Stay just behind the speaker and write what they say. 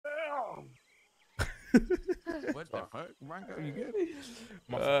What the fuck, Bronco? You good?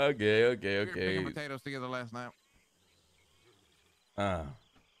 Okay. We were picking potatoes together last night. All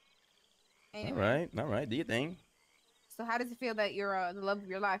right. Do your thing. So how does it feel that your the love of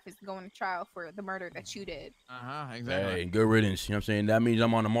your life is going to trial for the murder that you did? Exactly. Hey, good riddance. You know what I'm saying? That means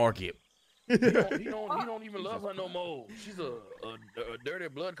I'm on the market. He don't even love her no more. She's a dirty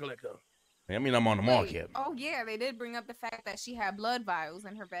blood collector. I mean, I'm on the market. Oh yeah, they did bring up the fact that she had blood vials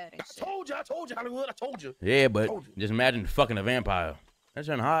in her bed and shit. I told you, Hollywood. I told you. Yeah, but just imagine fucking a vampire. That's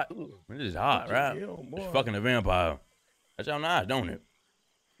sound hot. This is hot, right? Just fucking a vampire. That sound nice, don't it?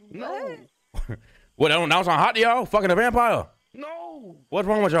 No. What? That don't sound hot to y'all? Fucking a vampire? No. What's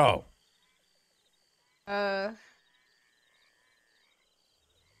wrong with y'all?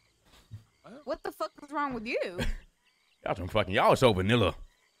 What the fuck is wrong with you? Y'all so vanilla.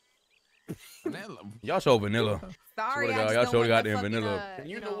 Y'all so vanilla. Sorry, y'all so goddamn vanilla.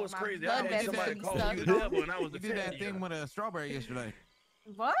 You know what's crazy? I had somebody call you the devil, and I was You did that thing with a strawberry yesterday.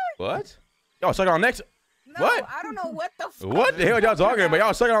 What? Y'all sucking on necks? No, What? I don't know what the fuck. What the hell y'all talking about?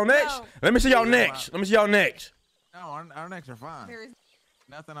 Y'all sucking on necks? No. Let me see y'all necks. Let me see y'all necks. No, our necks are fine. There's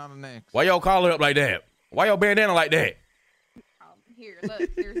Nothing on the necks. Why y'all collar up like that? Why y'all bandana like that? here, look.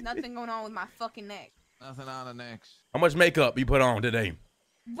 There's nothing going on with my fucking neck. Nothing on the necks. How much makeup you put on today?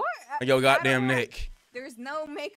 What? On your I goddamn don't know. neck. There's no makeup